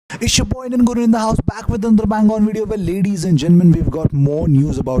It's your boy and Gooner in the house, back with another bang on video where, ladies and gentlemen, we've got more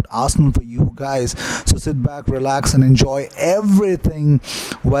news about Arsenal for you guys. So sit back, relax, and enjoy everything.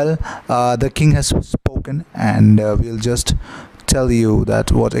 Well, the king has spoken, and we'll just tell you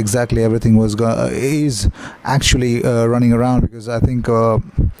that what exactly everything is actually running around, because I think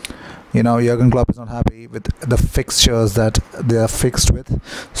Jurgen Klopp is not happy with the fixtures that they are fixed with.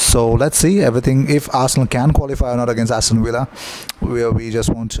 So let's see everything, if Arsenal can qualify or not against Aston Villa. We just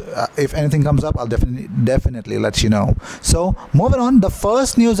want, if anything comes up, I'll definitely let you know. So moving on, the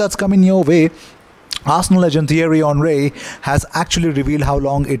first news that's coming your way. Arsenal legend Thierry Henry has actually revealed how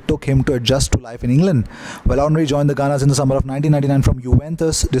long it took him to adjust to life in England. Well, Henry joined the Gunners in the summer of 1999 from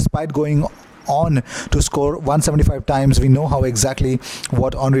Juventus. Despite going on to score 175 times, we know how exactly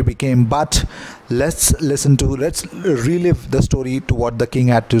what Henry became, but let's relive the story to what the king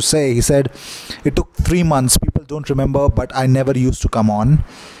had to say. He said, "It took 3 months. People don't remember, but I never used to come on.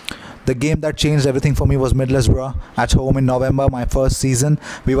 The game that changed everything for me was Middlesbrough at home in November, my first season.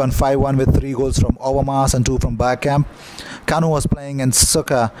 We won 5-1 with 3 goals from Overmars and 2 from Bergkamp. Kanu was playing and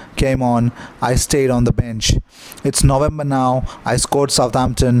Suka came on. I stayed on the bench. It's November now. I scored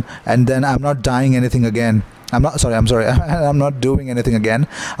Southampton, and then I'm not dying anything again. I'm sorry. I'm not doing anything again.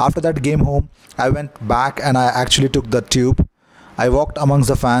 After that game home, I went back and I actually took the tube. I walked amongst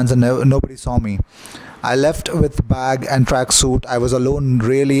the fans and nobody saw me. I left with bag and tracksuit. I was alone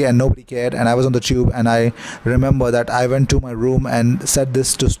really, and nobody cared, and I was on the tube, and I remember that I went to my room and said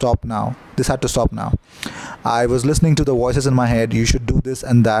this had to stop now. I was listening to the voices in my head. You should do this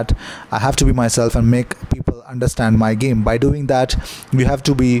and that. I have to be myself and make people understand my game. By doing that, you have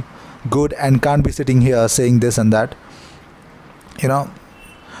to be good and can't be sitting here saying this and that.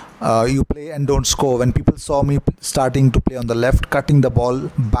 You play and don't score. When people saw me starting to play on the left, cutting the ball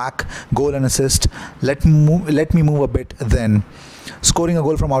back, goal and assist, let me move a bit. Then scoring a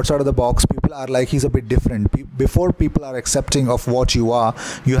goal from outside of the box, people are like, he's a bit different. Before people are accepting of what you are,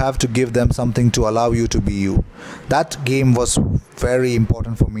 you have to give them something to allow you to be you." That game was very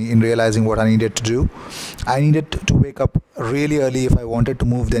important for me in realizing what I needed to do. I needed to wake up really early if I wanted to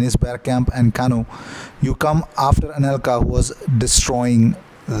move Dennis Bergkamp and Kanu. You come after Anelka, who was destroying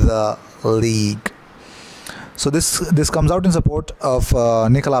the league. So this comes out in support of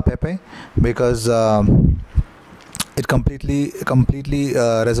Nicola Pepe, because it completely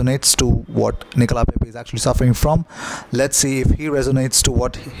resonates to what Nicola Pepe is actually suffering from. Let's see if he resonates to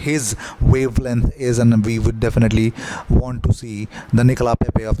what his wavelength is, and we would definitely want to see the Nicola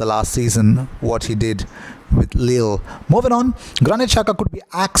Pepe of the last season, what he did with Lille. Moving on, Granit Xhaka could be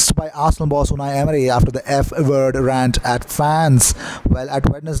axed by Arsenal boss Unai Emery after the F-word rant at fans. Well, at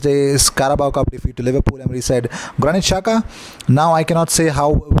Wednesday's Carabao Cup defeat to Liverpool, Emery said, "Granit Xhaka, now I cannot say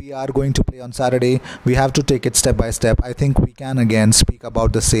how we are going to play on Saturday. We have to take it step by step. I think we can again speak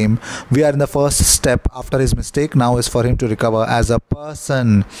about the same. We are in the first step after his mistake. Now is for him to recover as a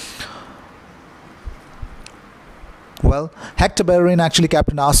person." Well, Hector Bellerin actually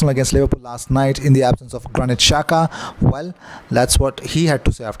captained Arsenal against Liverpool last night in the absence of Granit Xhaka. Well, that's what he had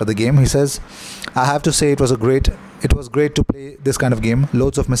to say after the game. He says, "I have to say it was great to play this kind of game.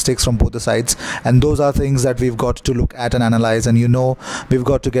 Loads of mistakes from both the sides, and those are things that we've got to look at and analyze, and we've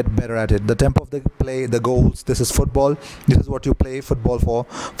got to get better at it. The tempo of the play, the goals, this is football. This is what you play football for.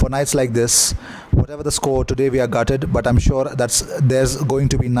 For nights like this, whatever the score, today we are gutted, but I'm sure there's going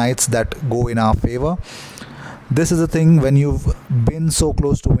to be nights that go in our favor. This is the thing, when you've been so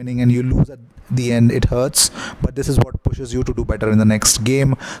close to winning and you lose at the end, it hurts, but this is what pushes you to do better in the next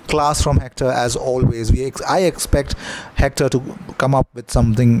game." Class from Hector as always. I expect Hector to come up with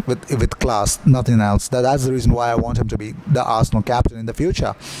something with class, nothing else. That's the reason why I want him to be the Arsenal captain in the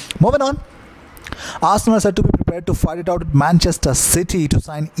future. Moving on, Arsenal are said to be prepared to fight it out with Manchester City to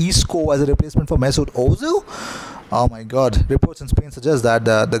sign Isco as a replacement for Mesut Ozil. Oh my God. Reports in Spain suggest that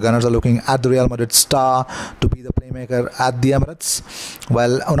the Gunners are looking at the Real Madrid star to be the playmaker at the Emirates.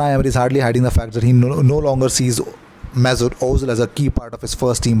 Well, Unai Emery is hardly hiding the fact that he no longer sees Mesut Ozil as a key part of his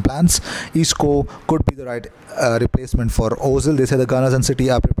first team plans. Isco could be the right replacement for Ozil. They say the Gunners and City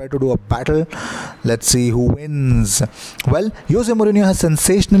are prepared to do a battle. Let's see who wins. Well, Jose Mourinho has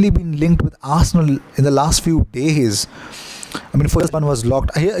sensationally been linked with Arsenal in the last few days. I mean, first one was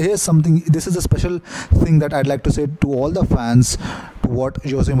locked. Here's something. This is a special thing that I'd like to say to all the fans, to what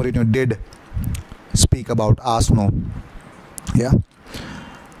Jose Mourinho did speak about Arsenal. Yeah,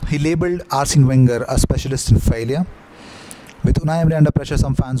 he labelled Arsene Wenger a specialist in failure. With Unai Emery under pressure,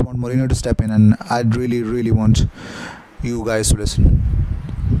 some fans want Mourinho to step in, and I'd really want you guys to listen.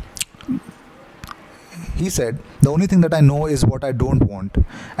 He said, "The only thing that I know is what I don't want,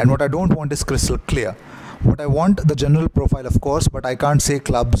 and what I don't want is crystal clear. What I want, the general profile, of course, but I can't say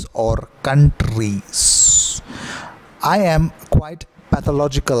clubs or countries. I am quite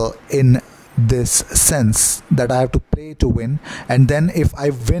pathological in this sense that I have to play to win, and then if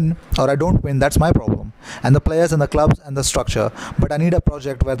I win or I don't win, that's my problem, and the players and the clubs and the structure. But I need a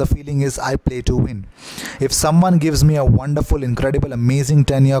project where the feeling is I play to win. If someone gives me a wonderful, incredible, amazing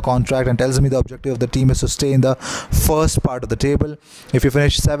 10-year contract and tells me the objective of the team is to stay in the first part of the table, if you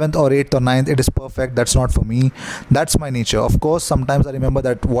finish 7th or 8th or 9th, it is perfect. That's not for me. That's my nature. Of course, sometimes I remember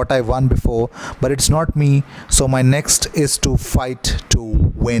that what I won before, but it's not me. So my next is to fight to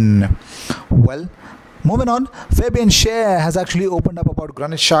win. Well, moving on, Fabian Schär has actually opened up about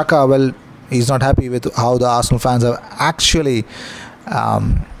Granit Xhaka. Well, he's not happy with how the Arsenal fans have actually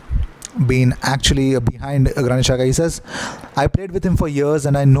been behind Granit Xhaka. He says, I played with him for years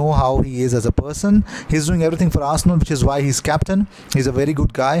and I know how he is as a person. He's doing everything for Arsenal, which is why he's captain. He's a very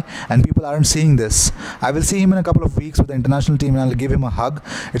good guy and people aren't seeing this. I will see him in a couple of weeks with the international team and I'll give him a hug.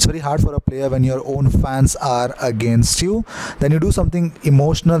 It's very hard for a player when your own fans are against you. Then you do something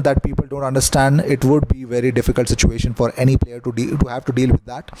emotional that people don't understand. It would be a very difficult situation for any player to have to deal with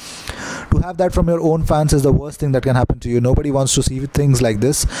that. To have that from your own fans is the worst thing that can happen to you. Nobody wants to see things like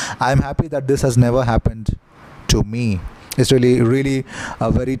this. I'm happy that this has never happened to me. It's really a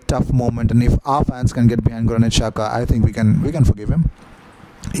very tough moment, and if our fans can get behind Granit Xhaka, I think we can forgive him.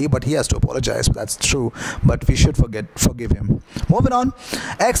 But he has to apologize. That's true. But we should forgive him. Moving on,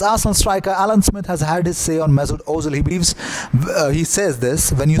 ex-Arsenal striker Alan Smith has had his say on Mesut Ozil. He believes, he says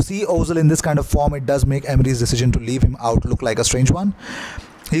this: when you see Ozil in this kind of form, it does make Emery's decision to leave him out look like a strange one.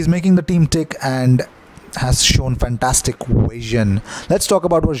 He's making the team tick and has shown fantastic vision. Let's talk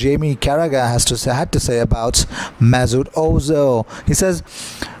about what Jamie Carragher had to say about Mesut Ozil. He says,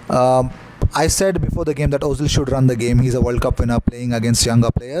 I said before the game that Ozil should run the game. He's a World Cup winner playing against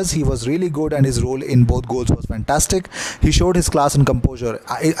younger players. He was really good and his role in both goals was fantastic. He showed his class and composure.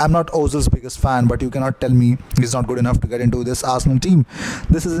 I'm not Ozil's biggest fan, but you cannot tell me he's not good enough to get into this Arsenal team.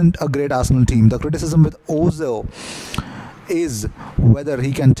 This isn't a great Arsenal team. The criticism with Ozil is whether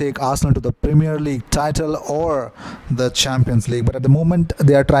he can take Arsenal to the Premier League title or the Champions League. But at the moment,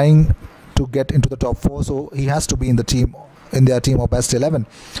 they are trying to get into the top 4, so he has to be in their team of best 11.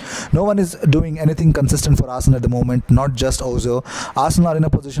 No one is doing anything consistent for Arsenal at the moment, not just Ozil. Arsenal are in a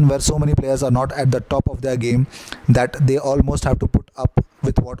position where so many players are not at the top of their game that they almost have to put up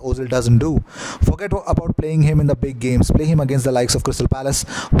with what Ozil doesn't do. Forget about playing him in the big games. Play him against the likes of Crystal Palace,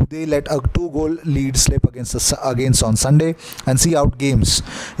 who they let a 2-goal lead slip against on Sunday, and see out games.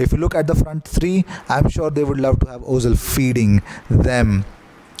 If you look at the front three, I'm sure they would love to have Ozil feeding them.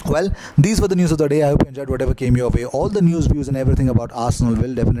 Well, these were the news of the day. I hope you enjoyed whatever came your way. All the news, views and everything about Arsenal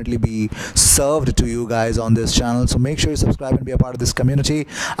will definitely be served to you guys on this channel. So make sure you subscribe and be a part of this community.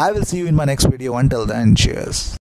 I will see you in my next video. Until then, cheers.